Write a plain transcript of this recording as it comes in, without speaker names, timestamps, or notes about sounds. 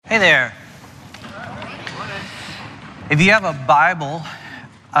Hey there. If you have a Bible,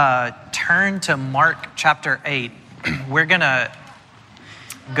 turn to Mark chapter 8. We're going to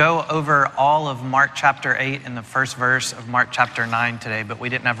go over all of Mark chapter 8 and the first verse of Mark chapter 9 today, but we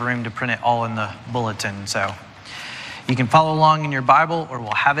didn't have room to print it all in the bulletin. So you can follow along in your Bible, or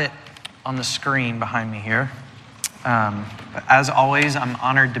we'll have it on the screen behind me here. But as always, I'm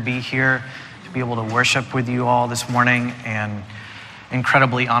honored to be here, to be able to worship with you all this morning, and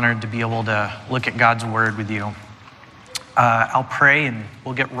incredibly honored to be able to look at God's word with you. I'll pray and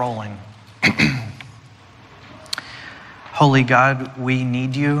we'll get rolling. Holy God, we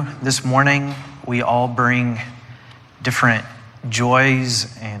need you this morning. We all bring different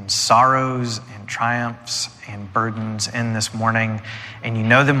joys and sorrows and triumphs and burdens in this morning, and you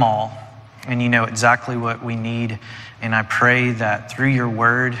know them all, and you know exactly what we need. And I pray that through your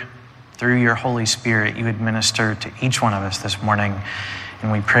word, through your Holy Spirit, you would minister to each one of us this morning.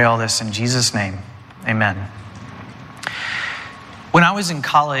 And we pray all this in Jesus' name. Amen. When I was in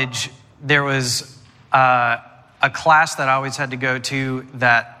college, there was a class that I always had to go to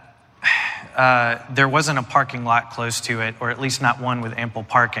that there wasn't a parking lot close to it, or at least not one with ample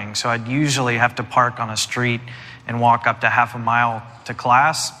parking. So I'd usually have to park on a street and walk up to half a mile to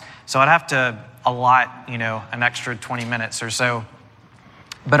class. So I'd have to allot, an extra 20 minutes or so.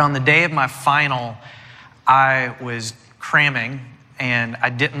 But on the day of my final, I was cramming and I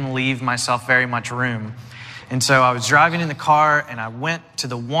didn't leave myself very much room. And so I was driving in the car and I went to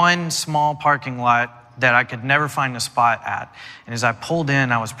the one small parking lot that I could never find a spot at. And as I pulled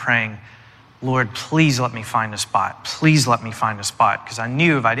in, I was praying, Lord, please let me find a spot. Please let me find a spot. Because I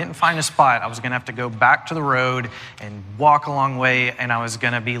knew if I didn't find a spot, I was going to have to go back to the road and walk a long way, and I was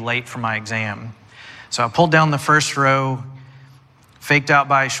going to be late for my exam. So I pulled down the first row, faked out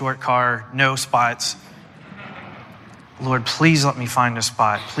by a short car, no spots. Lord, please let me find a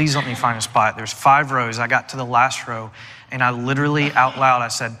spot. Please let me find a spot. There's 5 rows. I got to the last row, and I literally out loud, I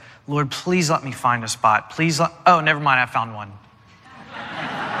said, Lord, please let me find a spot. Oh, never mind, I found one.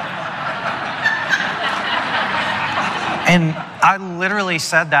 And I literally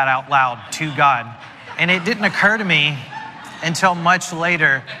said that out loud to God. And it didn't occur to me until much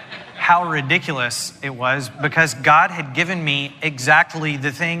later how ridiculous it was, because God had given me exactly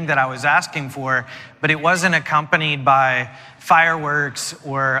the thing that I was asking for, but it wasn't accompanied by fireworks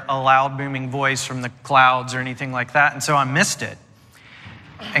or a loud booming voice from the clouds or anything like that. And so I missed it.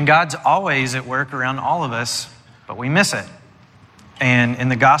 And God's always at work around all of us, but we miss it. And in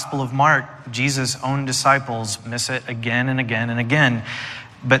the Gospel of Mark, Jesus' own disciples miss it again and again and again.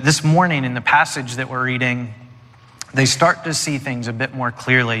 But this morning in the passage that we're reading, they start to see things a bit more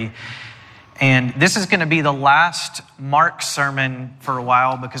clearly. And this is going to be the last Mark sermon for a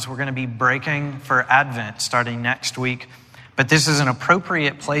while, because we're going to be breaking for Advent starting next week. But this is an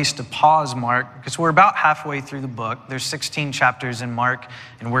appropriate place to pause Mark, because we're about halfway through the book. There's 16 chapters in Mark,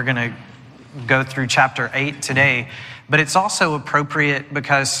 and we're going to go through chapter 8 today. But it's also appropriate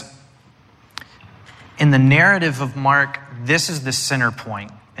because in the narrative of Mark, this is the center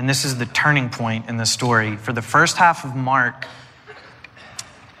point. And this is the turning point in the story. For the first half of Mark,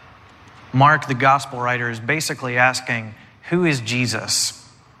 the gospel writer, is basically asking, who is Jesus?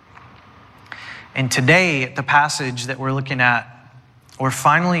 And today, the passage that we're looking at, we're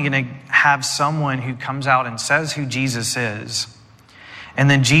finally going to have someone who comes out and says who Jesus is. And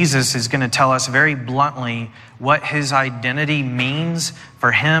then Jesus is going to tell us very bluntly what his identity means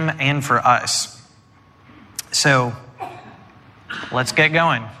for him and for us. So, let's get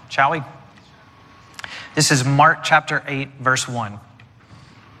going, shall we? This is Mark chapter 8, verse 1.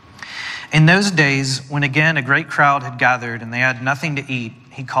 In those days, when again a great crowd had gathered and they had nothing to eat,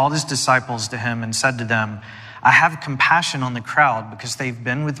 he called his disciples to him and said to them, I have compassion on the crowd, because they've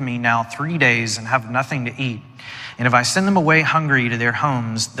been with me now 3 days and have nothing to eat. And if I send them away hungry to their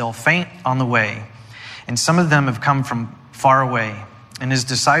homes, they'll faint on the way. And some of them have come from far away. And his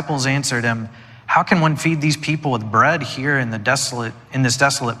disciples answered him, how can one feed these people with bread here in this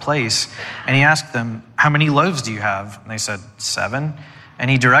desolate place? And he asked them, how many loaves do you have? And they said, 7. And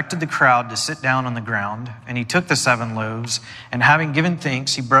he directed the crowd to sit down on the ground. And he took the 7 loaves, and having given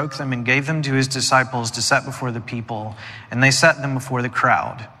thanks, he broke them and gave them to his disciples to set before the people. And they set them before the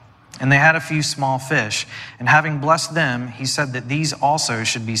crowd. And they had a few small fish. And having blessed them, he said that these also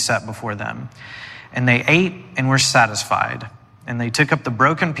should be set before them. And they ate and were satisfied. And they took up the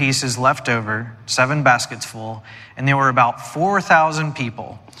broken pieces left over, 7 baskets full, and there were about 4,000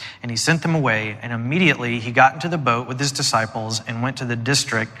 people. And he sent them away, and immediately he got into the boat with his disciples and went to the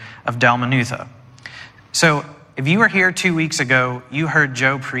district of Dalmanutha. So if you were here 2 weeks ago, you heard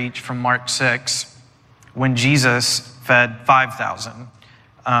Joe preach from Mark 6 when Jesus fed 5,000.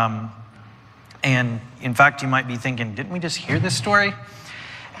 And in fact, you might be thinking, didn't we just hear this story?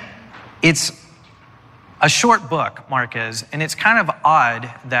 It's a short book, Mark is, and it's kind of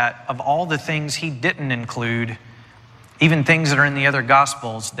odd that of all the things he didn't include, even things that are in the other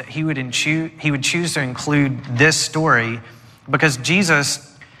Gospels, that he would choose to include this story, because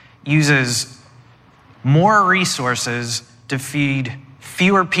Jesus uses more resources to feed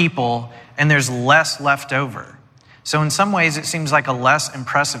fewer people, and there's less left over. So in some ways, it seems like a less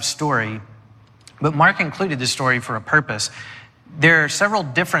impressive story, but Mark included this story for a purpose. There are several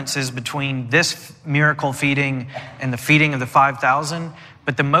differences between this miracle feeding and the feeding of the 5,000,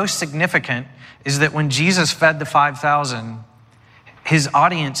 but the most significant is that when Jesus fed the 5,000, his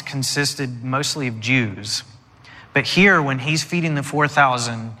audience consisted mostly of Jews. But here, when he's feeding the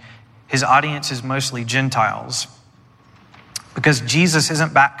 4,000, his audience is mostly Gentiles. Because Jesus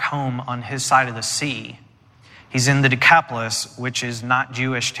isn't back home on his side of the sea. He's in the Decapolis, which is not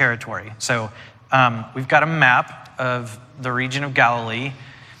Jewish territory. So we've got a map of the region of Galilee.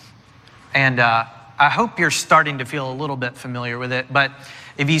 And I hope you're starting to feel a little bit familiar with it. But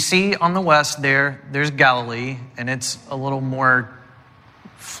if you see on the west there's Galilee, and it's a little more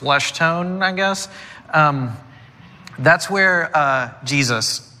flesh tone, I guess. That's where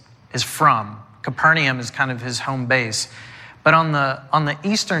Jesus is from. Capernaum is kind of his home base. But on the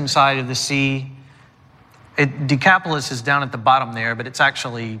eastern side of the sea, Decapolis is down at the bottom there, but it's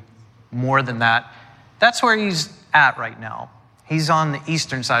actually more than that. That's where he's at right now. He's on the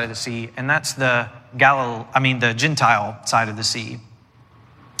eastern side of the sea, and that's the Gentile side of the sea.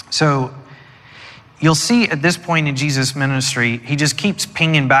 So you'll see at this point in Jesus' ministry, he just keeps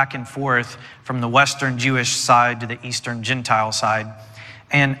pinging back and forth from the Western Jewish side to the Eastern Gentile side.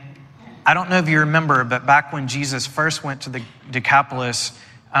 And I don't know if you remember, but back when Jesus first went to the Decapolis,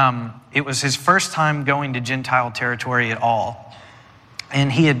 it was his first time going to Gentile territory at all.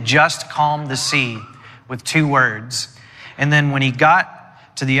 And he had just calmed the sea with 2 words. And then when he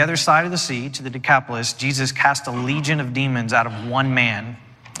got to the other side of the sea, to the Decapolis, Jesus cast a legion of demons out of one man.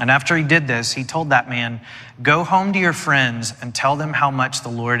 And after he did this, he told that man, "Go home to your friends and tell them how much the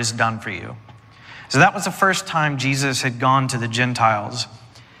Lord has done for you." So that was the first time Jesus had gone to the Gentiles.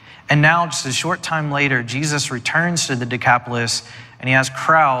 And now, just a short time later, Jesus returns to the Decapolis, and he has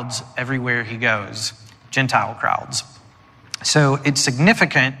crowds everywhere he goes, Gentile crowds. So it's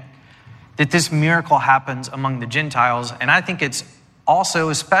significant that this miracle happens among the Gentiles, and I think it's also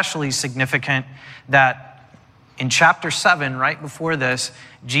especially significant that in chapter 7, right before this,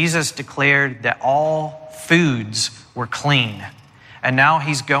 Jesus declared that all foods were clean. And now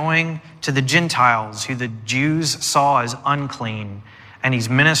he's going to the Gentiles, who the Jews saw as unclean, and he's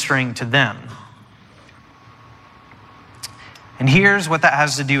ministering to them. And here's what that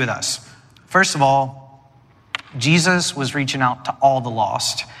has to do with us. First of all, Jesus was reaching out to all the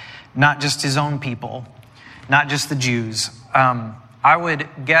lost, not just his own people, not just the Jews. I would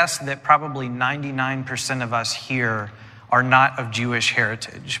guess that probably 99% of us here are not of Jewish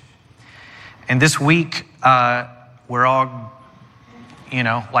heritage. And this week, we're all,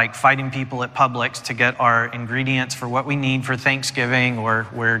 like fighting people at Publix to get our ingredients for what we need for Thanksgiving, or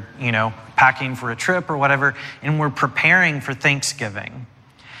we're, packing for a trip or whatever, and we're preparing for Thanksgiving.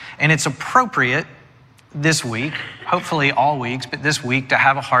 And it's appropriate this week, hopefully all weeks, but this week, to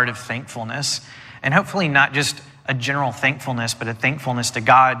have a heart of thankfulness, and hopefully not just a general thankfulness, but a thankfulness to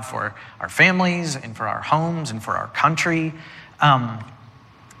God for our families and for our homes and for our country. But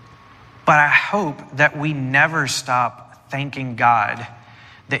I hope that we never stop thanking God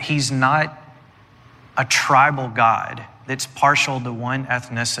that he's not a tribal God that's partial to one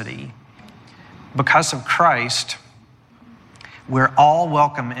ethnicity. Because of Christ, we're all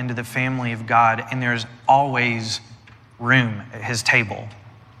welcome into the family of God, and there's always room at his table.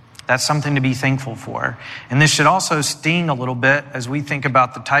 That's something to be thankful for. And this should also sting a little bit as we think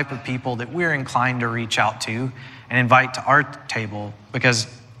about the type of people that we're inclined to reach out to and invite to our table, because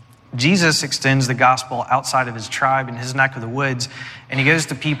Jesus extends the gospel outside of his tribe and his neck of the woods, and he goes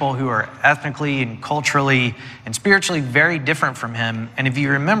to people who are ethnically and culturally and spiritually very different from him. And if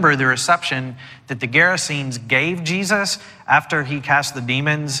you remember the reception that the Gerasenes gave Jesus after he cast the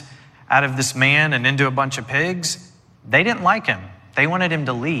demons out of this man and into a bunch of pigs, they didn't like him. They wanted him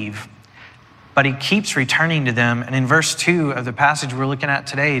to leave, but he keeps returning to them. And in verse 2 of the passage we're looking at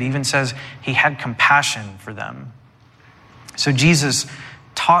today, it even says he had compassion for them. So Jesus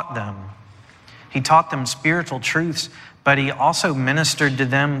taught them. He taught them spiritual truths, but he also ministered to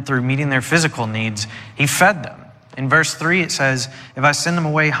them through meeting their physical needs. He fed them. In verse 3, it says, "If I send them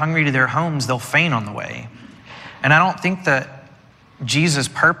away hungry to their homes, they'll faint on the way." And I don't think that Jesus'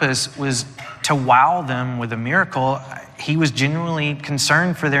 purpose was to wow them with a miracle. He was genuinely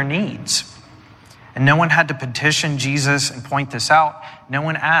concerned for their needs. And no one had to petition Jesus and point this out. No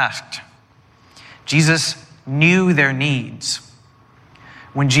one asked. Jesus knew their needs.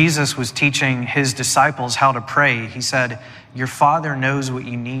 When Jesus was teaching his disciples how to pray, he said, "Your Father knows what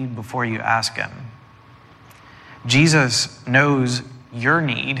you need before you ask him." Jesus knows your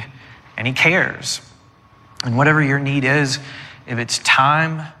need, and he cares. And whatever your need is, if it's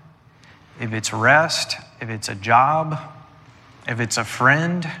time, if it's rest, if it's a job, if it's a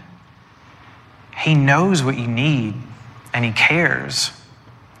friend, he knows what you need, and he cares.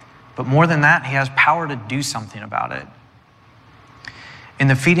 But more than that, he has power to do something about it. In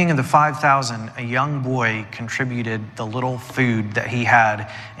the feeding of the 5,000, a young boy contributed the little food that he had,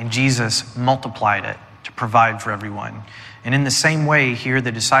 and Jesus multiplied it to provide for everyone. And in the same way, here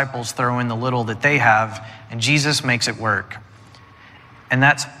the disciples throw in the little that they have, and Jesus makes it work. And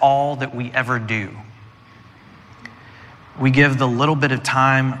that's all that we ever do. We give the little bit of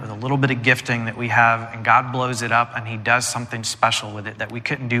time or the little bit of gifting that we have, and God blows it up, and he does something special with it that we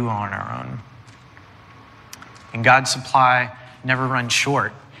couldn't do on our own. And God's supply never runs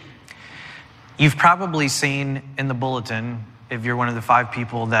short. You've probably seen in the bulletin, if you're one of the 5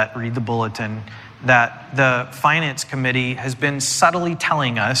 people that read the bulletin, that the finance committee has been subtly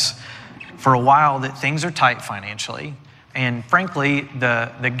telling us for a while that things are tight financially. And frankly,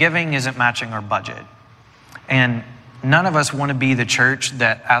 the giving isn't matching our budget. And none of us want to be the church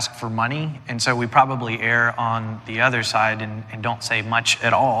that asks for money. And so we probably err on the other side and don't say much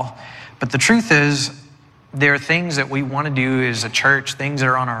at all. But the truth is, there are things that we want to do as a church, things that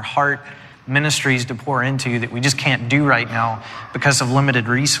are on our heart, ministries to pour into that we just can't do right now because of limited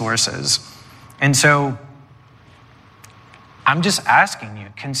resources. And so I'm just asking you,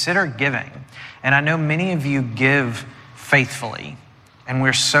 consider giving. And I know many of you give faithfully, and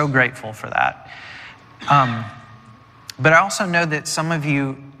we're so grateful for that. But I also know that some of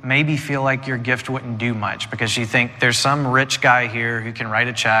you maybe feel like your gift wouldn't do much because you think there's some rich guy here who can write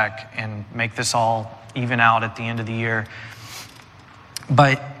a check and make this all even out at the end of the year.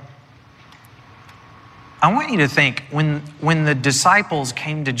 But I want you to think, when the disciples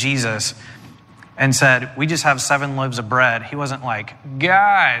came to Jesus and said, "We just have 7 loaves of bread," he wasn't like,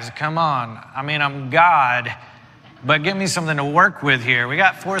 "Guys, come on. I mean, I'm God, but give me something to work with here. We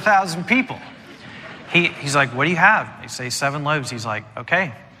got 4,000 people. He's like, "What do you have?" They say 7 loaves. He's like,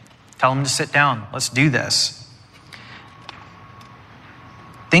 "Okay, tell them to sit down. Let's do this."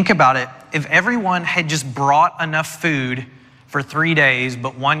 Think about it. If everyone had just brought enough food for 3 days,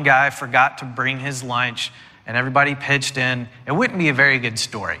 but one guy forgot to bring his lunch and everybody pitched in, it wouldn't be a very good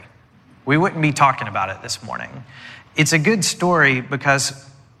story. We wouldn't be talking about it this morning. It's a good story because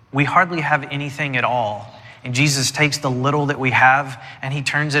we hardly have anything at all. And Jesus takes the little that we have and he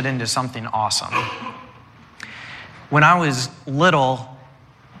turns it into something awesome. When I was little,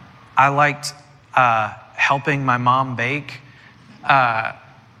 I liked helping my mom bake.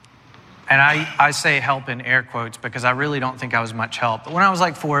 And I say help in air quotes because I really don't think I was much help. But when I was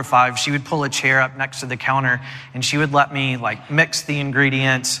like 4 or 5, she would pull a chair up next to the counter and she would let me like mix the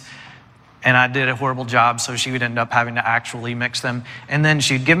ingredients. And I did a horrible job, so she would end up having to actually mix them. And then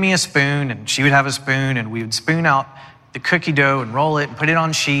she'd give me a spoon and she would have a spoon and we would spoon out the cookie dough and roll it and put it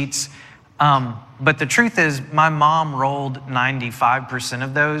on sheets. But the truth is, my mom rolled 95%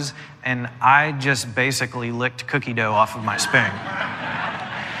 of those and I just basically licked cookie dough off of my spoon.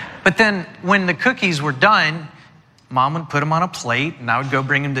 But then when the cookies were done, Mom would put them on a plate and I would go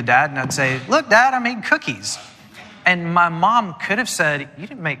bring them to Dad and I'd say, "Look, Dad, I made cookies." And my mom could have said, "You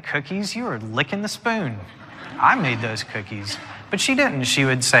didn't make cookies, you were licking the spoon. I made those cookies." But she didn't. She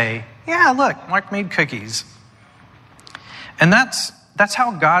would say, "Yeah, look, Mark made cookies." And that's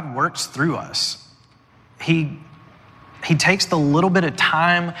how God works through us. He takes the little bit of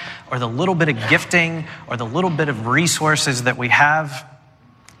time or the little bit of gifting or the little bit of resources that we have,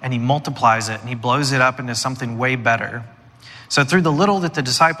 and he multiplies it and he blows it up into something way better. So through the little that the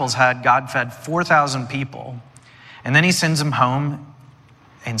disciples had, God fed 4,000 people. And then he sends them home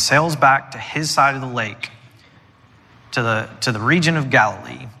and sails back to his side of the lake, to the region of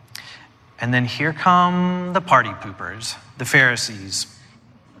Galilee. And then here come the party poopers, the Pharisees.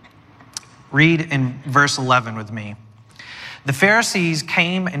 Read in verse 11 with me. The Pharisees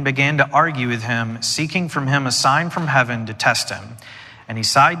came and began to argue with him, seeking from him a sign from heaven to test him. And he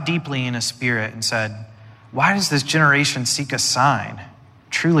sighed deeply in his spirit and said, "Why does this generation seek a sign?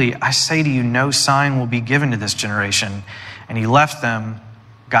 Truly, I say to you, no sign will be given to this generation." And he left them,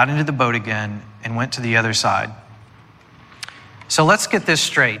 got into the boat again, and went to the other side. So let's get this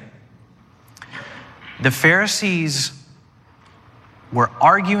straight. The Pharisees were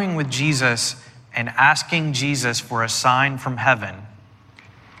arguing with Jesus and asking Jesus for a sign from heaven,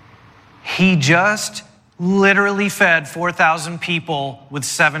 he just literally fed 4,000 people with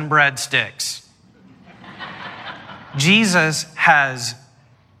 7 breadsticks. Jesus has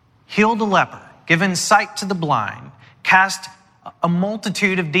healed a leper, given sight to the blind, cast a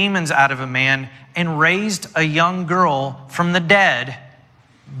multitude of demons out of a man, and raised a young girl from the dead.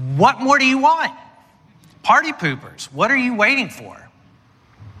 What more do you want? Party poopers, what are you waiting for?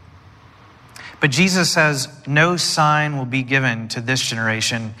 But Jesus says no sign will be given to this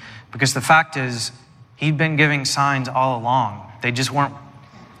generation, because the fact is, he'd been giving signs all along. They just weren't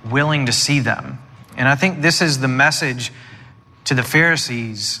willing to see them. And I think this is the message to the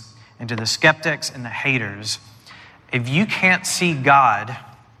Pharisees and to the skeptics and the haters. If you can't see God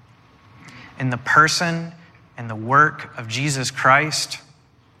in the person and the work of Jesus Christ,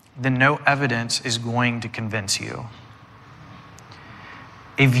 then no evidence is going to convince you.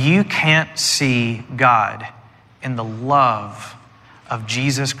 If you can't see God in the love of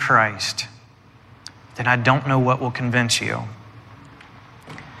Jesus Christ, then I don't know what will convince you.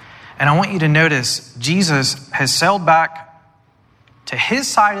 And I want you to notice, Jesus has sailed back to his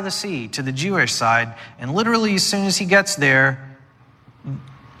side of the sea, to the Jewish side, and literally as soon as he gets there,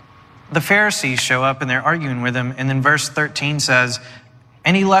 the Pharisees show up and they're arguing with him. And then verse 13 says,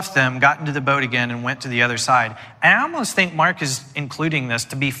 and he left them, got into the boat again, and went to the other side. And I almost think Mark is including this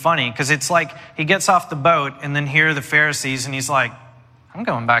to be funny, because it's like he gets off the boat and then here are the Pharisees, and he's like, I'm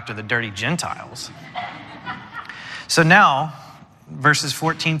going back to the dirty Gentiles. So now, verses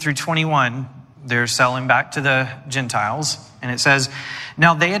 14 through 21, they're sailing back to the Gentiles. And it says,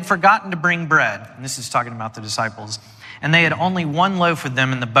 now they had forgotten to bring bread. And this is talking about the disciples. And they had only 1 loaf with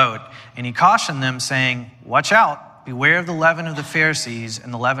them in the boat. And he cautioned them, saying, watch out, beware of the leaven of the Pharisees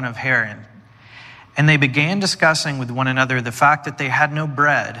and the leaven of Herod. And they began discussing with one another the fact that they had no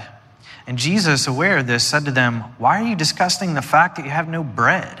bread. And Jesus, aware of this, said to them, why are you discussing the fact that you have no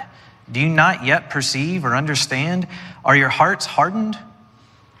bread? Do you not yet perceive or understand? Are your hearts hardened?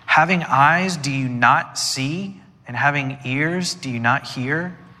 Having eyes, do you not see? And having ears, do you not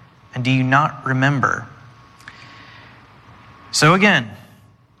hear? And do you not remember? So again,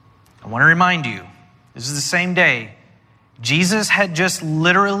 I want to remind you, this is the same day. Jesus had just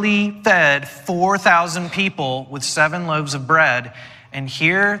literally fed 4,000 people with 7 loaves of bread. And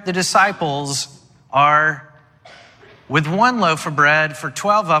here the disciples are with 1 loaf of bread for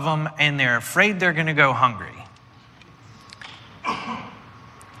 12 of them, and they're afraid they're going to go hungry.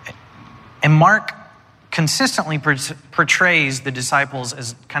 And Mark consistently portrays the disciples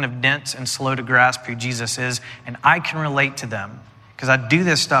as kind of dense and slow to grasp who Jesus is, and I can relate to them because I do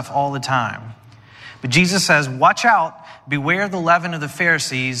this stuff all the time. But Jesus says, watch out, beware the leaven of the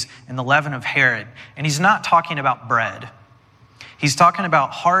Pharisees and the leaven of Herod. And he's not talking about bread. He's talking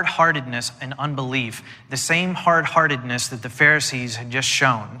about hard-heartedness and unbelief, the same hard-heartedness that the Pharisees had just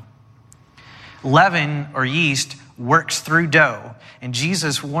shown. Leaven, or yeast, works through dough, and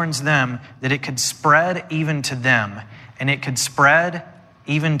Jesus warns them that it could spread even to them, and it could spread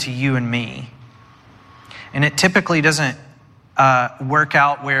even to you and me. And it typically doesn't work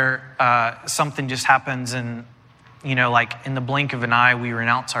out where something just happens and, like in the blink of an eye, we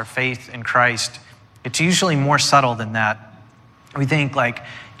renounce our faith in Christ. It's usually more subtle than that. We think like,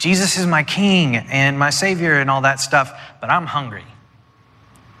 Jesus is my king and my savior and all that stuff, but I'm hungry.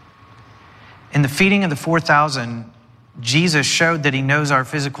 In the feeding of the 4,000, Jesus showed that he knows our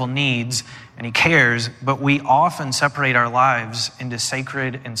physical needs and he cares, but we often separate our lives into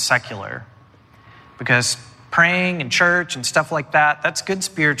sacred and secular. Because praying and church and stuff like that, that's good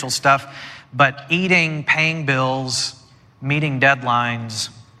spiritual stuff, but eating, paying bills, meeting deadlines,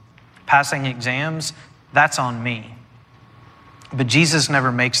 passing exams, that's on me. But Jesus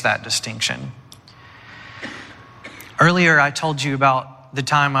never makes that distinction. Earlier, I told you about the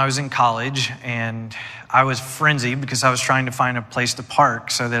time I was in college and I was frenzied because I was trying to find a place to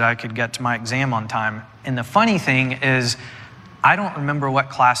park so that I could get to my exam on time. And the funny thing is, I don't remember what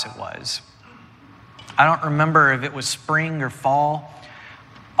class it was. I don't remember if it was spring or fall.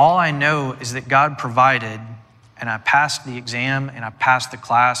 All I know is that God provided, and I passed the exam and I passed the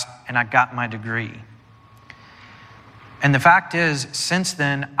class and I got my degree. And the fact is, since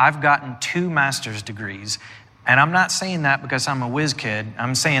then, I've gotten 2 master's degrees. And I'm not saying that because I'm a whiz kid.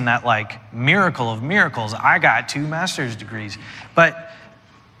 I'm saying that like miracle of miracles. I got 2 master's degrees. But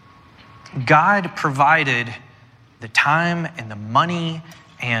God provided the time and the money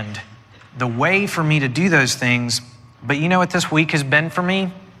and the way for me to do those things. But you know what this week has been for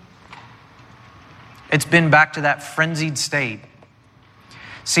me? It's been back to that frenzied state.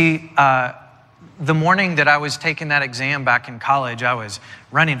 See, the morning that I was taking that exam back in college, I was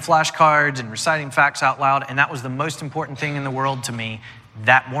running flashcards and reciting facts out loud, and that was the most important thing in the world to me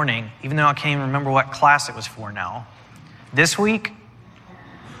that morning, even though I can't even remember what class it was for now. This week,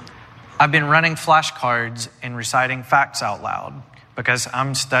 I've been running flashcards and reciting facts out loud because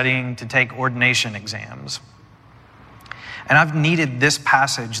I'm studying to take ordination exams. And I've needed this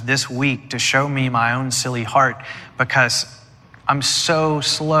passage this week to show me my own silly heart because I'm so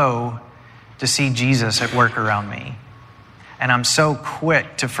slow to see Jesus at work around me. And I'm so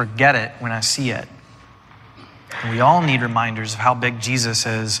quick to forget it when I see it. And we all need reminders of how big Jesus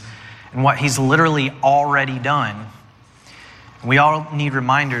is and what he's literally already done. And we all need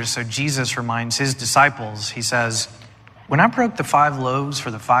reminders, so Jesus reminds his disciples. He says, when I broke the 5 loaves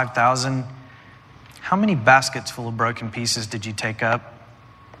for the 5,000, how many baskets full of broken pieces did you take up?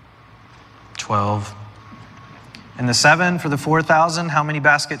 12. And the 7 for the 4,000, how many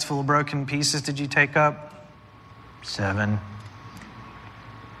baskets full of broken pieces did you take up? 7.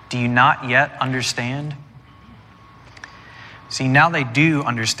 Do you not yet understand? See, now they do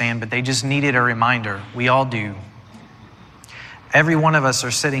understand, but they just needed a reminder. We all do. Every one of us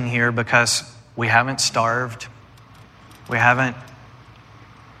are sitting here because we haven't starved. We haven't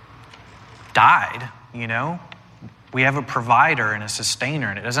died, We have a provider and a sustainer,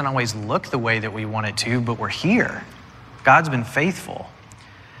 and it doesn't always look the way that we want it to, but we're here. God's been faithful.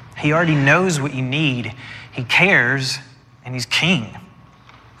 He already knows what you need. He cares, and he's king.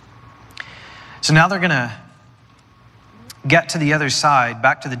 So now they're going to get to the other side,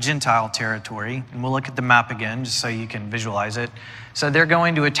 back to the Gentile territory, and we'll look at the map again just so you can visualize it. So they're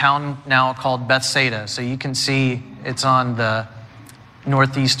going to a town now called Bethsaida. So you can see it's on the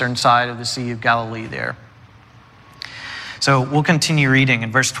northeastern side of the Sea of Galilee there. So we'll continue reading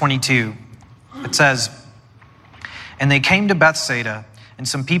in verse 22. It says, and they came to Bethsaida, and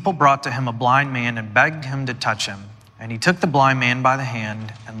some people brought to him a blind man and begged him to touch him. And he took the blind man by the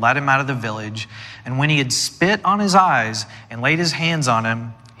hand and led him out of the village. And when he had spit on his eyes and laid his hands on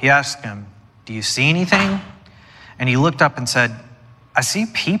him, he asked him, do you see anything? And he looked up and said, I see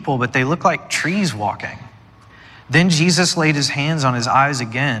people, but they look like trees walking. Then Jesus laid his hands on his eyes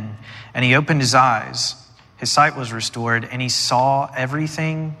again, and he opened his eyes. His sight was restored, and he saw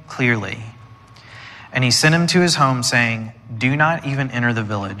everything clearly. And he sent him to his home, saying, do not even enter the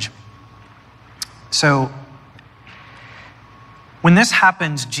village. So, when this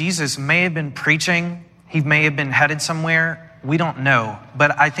happens, Jesus may have been preaching. He may have been headed somewhere. We don't know.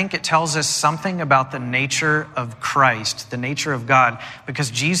 But I think it tells us something about the nature of Christ, the nature of God,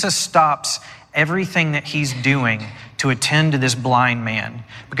 because Jesus stops everything that he's doing to attend to this blind man.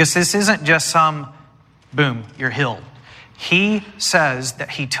 Because this isn't just some, boom, you're healed. He says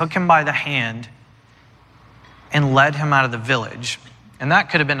that he took him by the hand and led him out of the village. And that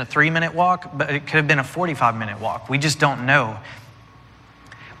could have been a 3-minute walk, but it could have been a 45-minute walk. We just don't know.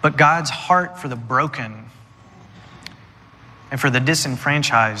 But God's heart for the broken and for the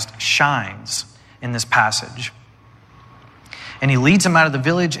disenfranchised shines in this passage. And he leads him out of the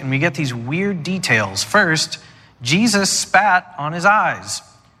village, and we get these weird details. First, Jesus spat on his eyes.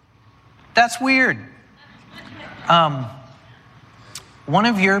 That's weird. One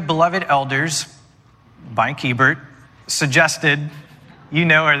of your beloved elders, Mike Ebert, suggested, you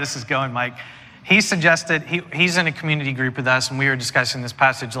know where this is going, Mike. He suggested, he's in a community group with us, and we were discussing this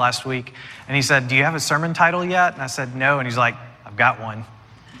passage last week. And he said, do you have a sermon title yet? And I said, no. And he's like, I've got one.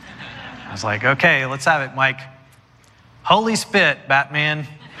 I was like, okay, let's have it, Mike. Holy spit, Batman.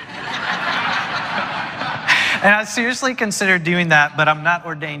 And I seriously considered doing that, but I'm not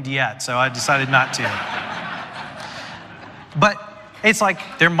ordained yet, so I decided not to. But it's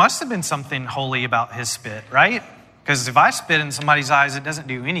like, there must have been something holy about his spit, right? Because if I spit in somebody's eyes, it doesn't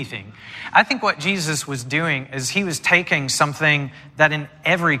do anything. I think what Jesus was doing is he was taking something that in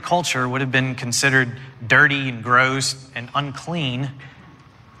every culture would have been considered dirty and gross and unclean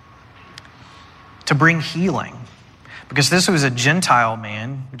to bring healing. Because this was a Gentile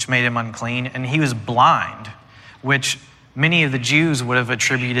man, which made him unclean, and he was blind, which many of the Jews would have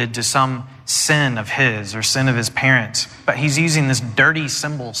attributed to some sin of his or sin of his parents. But he's using this dirty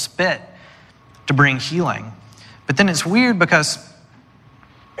symbol, spit, to bring healing. But then it's weird because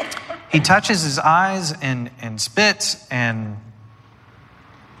he touches his eyes and spits and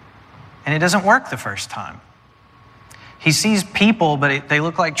it doesn't work the first time. He sees people, but they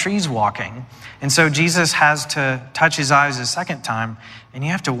look like trees walking. And so Jesus has to touch his eyes a second time. And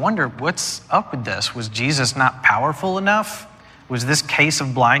you have to wonder, what's up with this? Was Jesus not powerful enough? Was this case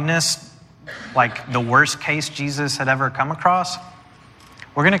of blindness like the worst case Jesus had ever come across?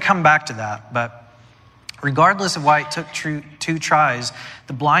 We're going to come back to that. But Regardless of why it took two tries,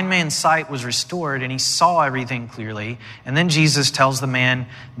 the blind man's sight was restored and he saw everything clearly. And then Jesus tells the man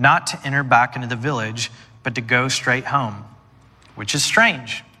not to enter back into the village, but to go straight home, which is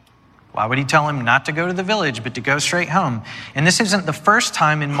strange. Why would he tell him not to go to the village, but to go straight home? And this isn't the first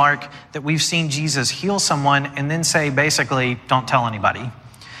time in Mark that we've seen Jesus heal someone and then say, basically, don't tell anybody.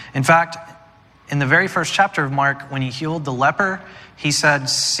 In fact, in the very first chapter of Mark, when he healed the leper, he said,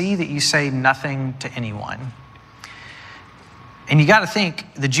 see that you say nothing to anyone. And you got to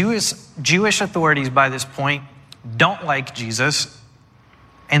think, the Jewish authorities by this point don't like Jesus.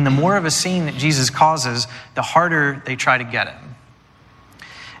 And the more of a scene that Jesus causes, the harder they try to get him.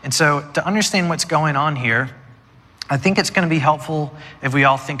 And so to understand what's going on here, I think it's going to be helpful if we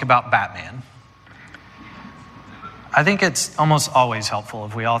all think about Batman. I think it's almost always helpful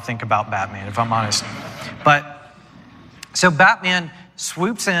if we all think about Batman, if I'm honest. But so Batman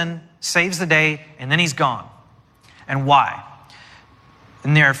swoops in, saves the day, and then he's gone. And why?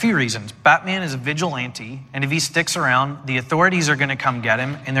 And there are a few reasons. Batman is a vigilante, and if he sticks around, the authorities are going to come get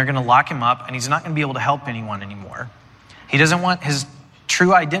him, and they're going to lock him up, and he's not going to be able to help anyone anymore. He doesn't want his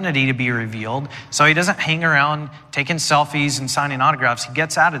true identity to be revealed, so he doesn't hang around taking selfies and signing autographs. He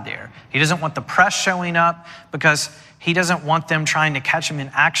gets out of there. He doesn't want the press showing up because he doesn't want them trying to catch him in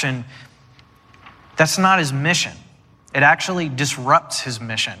action. That's not his mission. It actually disrupts his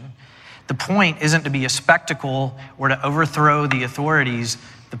mission. The point isn't to be a spectacle or to overthrow the authorities.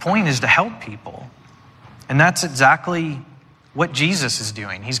 The point is to help people. And that's exactly what Jesus is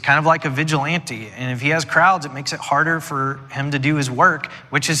doing. He's kind of like a vigilante. And if he has crowds, it makes it harder for him to do his work,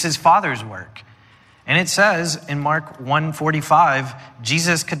 which is his Father's work. And it says in Mark 1:45,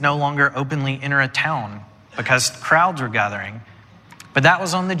 Jesus could no longer openly enter a town because crowds were gathering. But that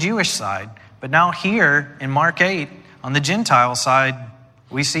was on the Jewish side. But now here in Mark 8, on the Gentile side,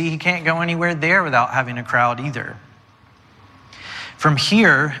 we see he can't go anywhere there without having a crowd either. From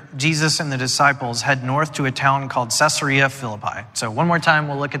here, Jesus and the disciples head north to a town called Caesarea Philippi. So one more time,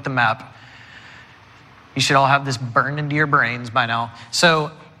 we'll look at the map. You should all have this burned into your brains by now.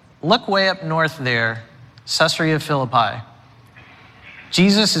 So look way up north there, Caesarea Philippi.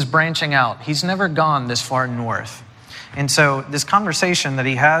 Jesus is branching out. He's never gone this far north. And so this conversation that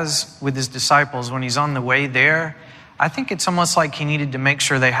he has with his disciples when he's on the way there, I think it's almost like he needed to make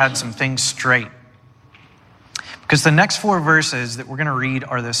sure they had some things straight. Because the next 4 verses that we're going to read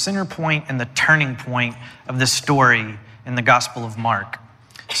are the center point and the turning point of the story in the Gospel of Mark.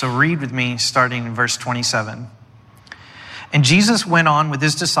 So read with me starting in verse 27. And Jesus went on with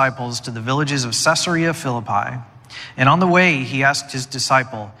his disciples to the villages of Caesarea Philippi. And on the way, he asked his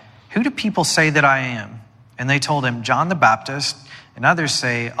disciple, "Who do people say that I am?" And they told him, "John the Baptist, and others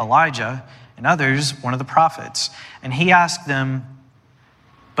say Elijah, and others one of the prophets." And he asked them,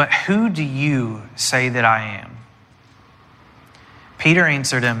 "But who do you say that I am?" Peter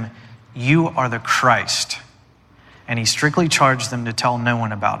answered him, "You are the Christ." And he strictly charged them to tell no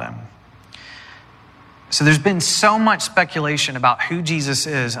one about him. So there's been so much speculation about who Jesus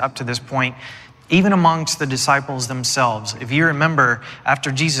is up to this point, even amongst the disciples themselves. If you remember,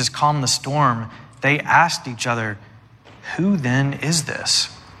 after Jesus calmed the storm, they asked each other, "Who then is this?"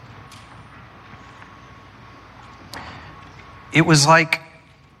 It was like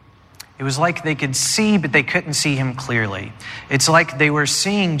they could see, but they couldn't see him clearly. It's like they were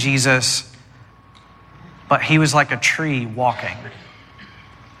seeing Jesus, but he was like a tree walking.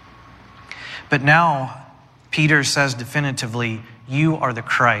 But now, Peter says definitively, "You are the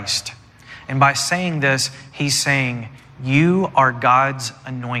Christ." And by saying this, he's saying, "You are God's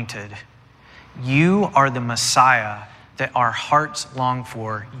anointed. You are the Messiah that our hearts long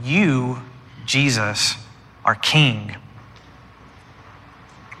for. You, Jesus, are King."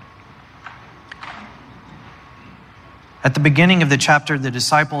 At the beginning of the chapter, the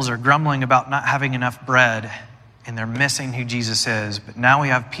disciples are grumbling about not having enough bread, and they're missing who Jesus is. But now we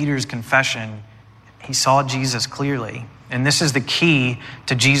have Peter's confession. He saw Jesus clearly. And this is the key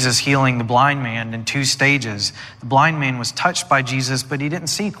to Jesus healing the blind man in 2 stages. The blind man was touched by Jesus, but he didn't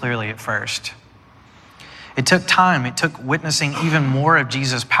see clearly at first. It took time. It took witnessing even more of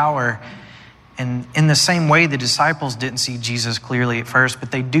Jesus' power. And in the same way, the disciples didn't see Jesus clearly at first, but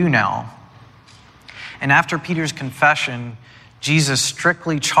they do now. And after Peter's confession, Jesus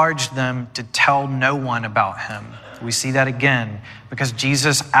strictly charged them to tell no one about him. We see that again because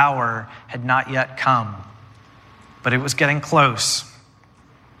Jesus' hour had not yet come, but it was getting close.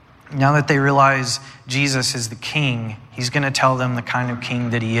 Now that they realize Jesus is the King, he's going to tell them the kind of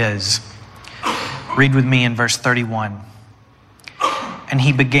king that he is. Read with me in verse 31. And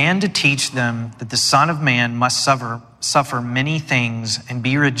he began to teach them that the Son of Man must suffer suffer many things and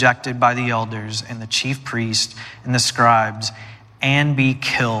be rejected by the elders and the chief priests and the scribes and be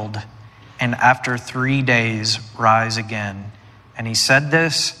killed, and after 3 days rise again." And he said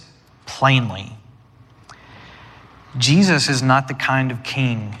this plainly. Jesus is not the kind of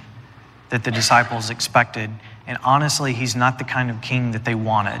king that the disciples expected. And honestly, he's not the kind of king that they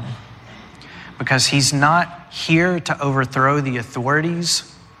wanted. Because he's not here to overthrow the authorities.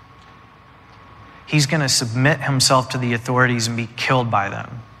 He's going to submit himself to the authorities and be killed by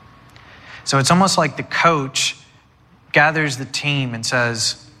them. So it's almost like the coach gathers the team and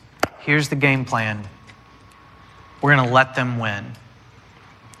says, "Here's the game plan. We're going to let them win."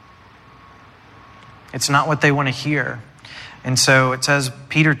 It's not what they want to hear. And so it says,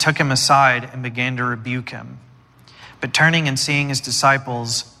 Peter took him aside and began to rebuke him. But turning and seeing his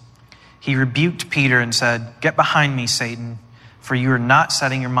disciples, he rebuked Peter and said, "Get behind me, Satan, for you are not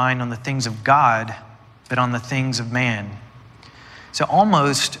setting your mind on the things of God, but on the things of man." So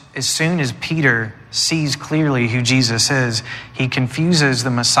almost as soon as Peter sees clearly who Jesus is, he confuses the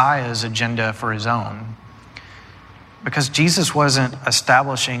Messiah's agenda for his own. Because Jesus wasn't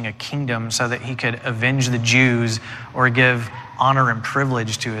establishing a kingdom so that he could avenge the Jews or give honor and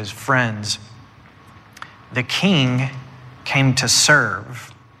privilege to his friends. The king came to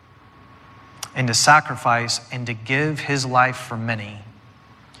serve and to sacrifice and to give his life for many.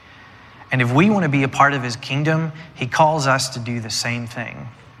 And if we want to be a part of his kingdom, he calls us to do the same thing.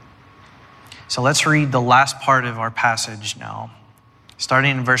 So let's read the last part of our passage now,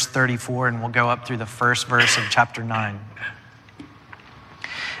 starting in verse 34, and we'll go up through the first verse of chapter 9.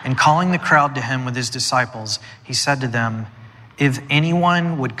 And calling the crowd to him with his disciples, he said to them, "If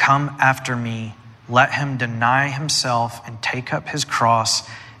anyone would come after me, let him deny himself and take up his cross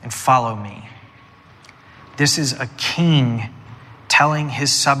and follow me." This is a king telling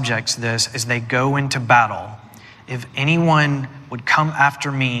his subjects this as they go into battle. If anyone would come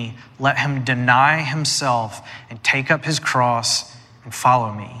after me, let him deny himself and take up his cross and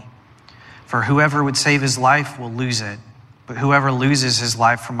follow me. For whoever would save his life will lose it, but whoever loses his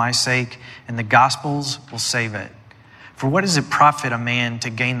life for my sake and the gospel's will save it. For what does it profit a man to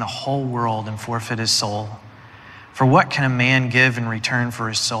gain the whole world and forfeit his soul? For what can a man give in return for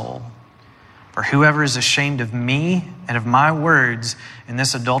his soul? For whoever is ashamed of me and of my words in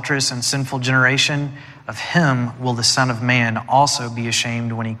this adulterous and sinful generation, of him will the Son of Man also be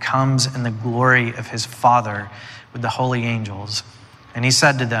ashamed when he comes in the glory of his Father with the holy angels. And he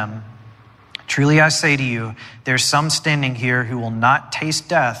said to them, "Truly I say to you, there's some standing here who will not taste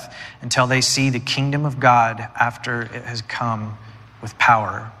death until they see the kingdom of God after it has come with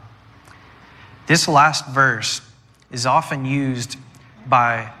power." This last verse is often used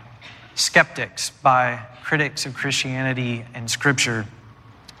by skeptics, by critics of Christianity and Scripture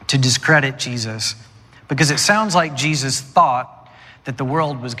to discredit Jesus, because it sounds like Jesus thought that the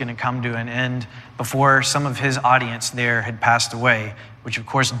world was going to come to an end before some of his audience there had passed away, which of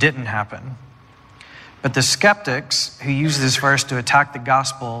course didn't happen. But the skeptics who use this verse to attack the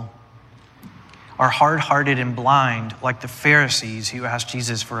gospel are hard-hearted and blind, like the Pharisees who asked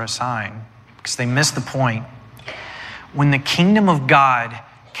Jesus for a sign, because they missed the point. When the kingdom of God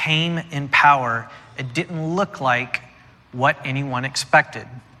came in power, it didn't look like what anyone expected.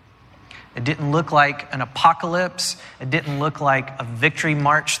 It didn't look like an apocalypse. It didn't look like a victory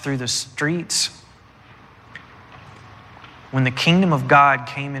march through the streets. When the kingdom of God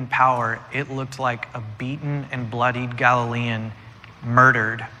came in power, it looked like a beaten and bloodied Galilean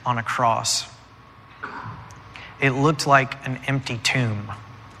murdered on a cross. It looked like an empty tomb.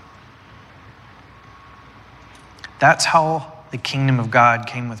 That's how the kingdom of God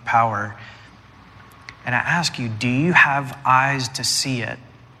came with power. And I ask you, do you have eyes to see it?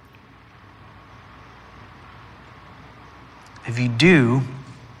 If you do,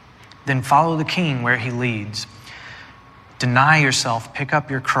 then follow the king where he leads. Deny yourself, pick up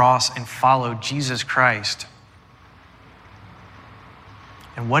your cross, and follow Jesus Christ.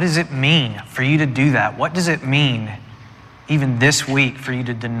 And what does it mean for you to do that? What does it mean, even this week, for you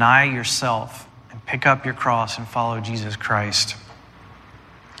to deny yourself and pick up your cross and follow Jesus Christ?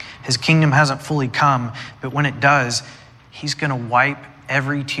 His kingdom hasn't fully come, but when it does, he's going to wipe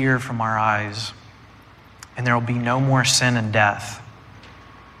every tear from our eyes, and there will be no more sin and death.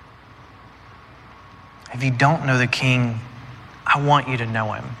 If you don't know the King, I want you to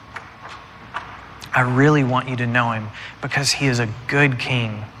know him. I really want you to know him, because he is a good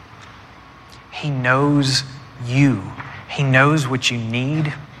king. He knows you. He knows what you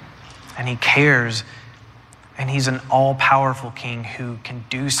need, and he cares. And he's an all-powerful king who can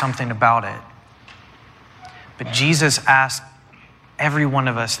do something about it. But Jesus asked every one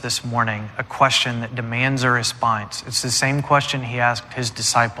of us this morning a question that demands a response. It's the same question he asked his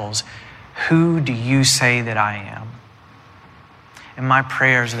disciples. Who do you say that I am? And my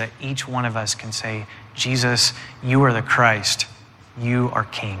prayer is that each one of us can say, Jesus, you are the Christ. You are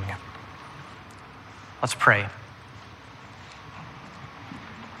King. Let's pray.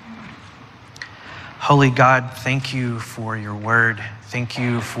 Holy God, thank you for your word. Thank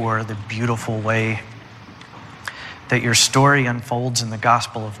you for the beautiful way that your story unfolds in the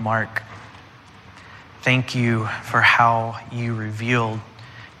Gospel of Mark. Thank you for how you revealed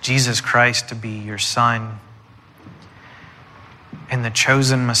Jesus Christ to be your Son and the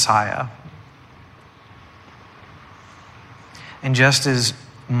chosen Messiah. And just as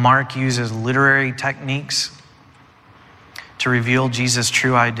Mark uses literary techniques to reveal Jesus'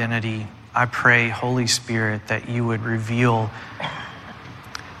 true identity, I pray, Holy Spirit, that you would reveal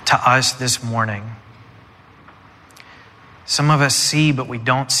to us this morning. Some of us see, but we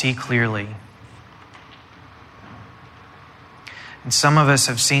don't see clearly. And some of us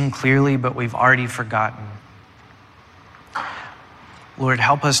have seen clearly, but we've already forgotten. Lord,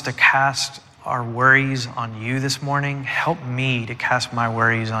 help us to cast our worries on you this morning. Help me to cast my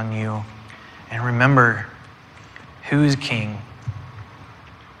worries on you. And remember, who is King?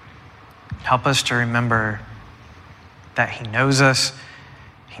 Help us to remember that he knows us,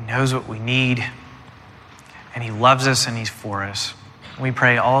 he knows what we need, and he loves us and he's for us. We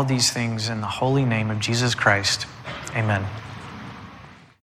pray all these things in the holy name of Jesus Christ. Amen.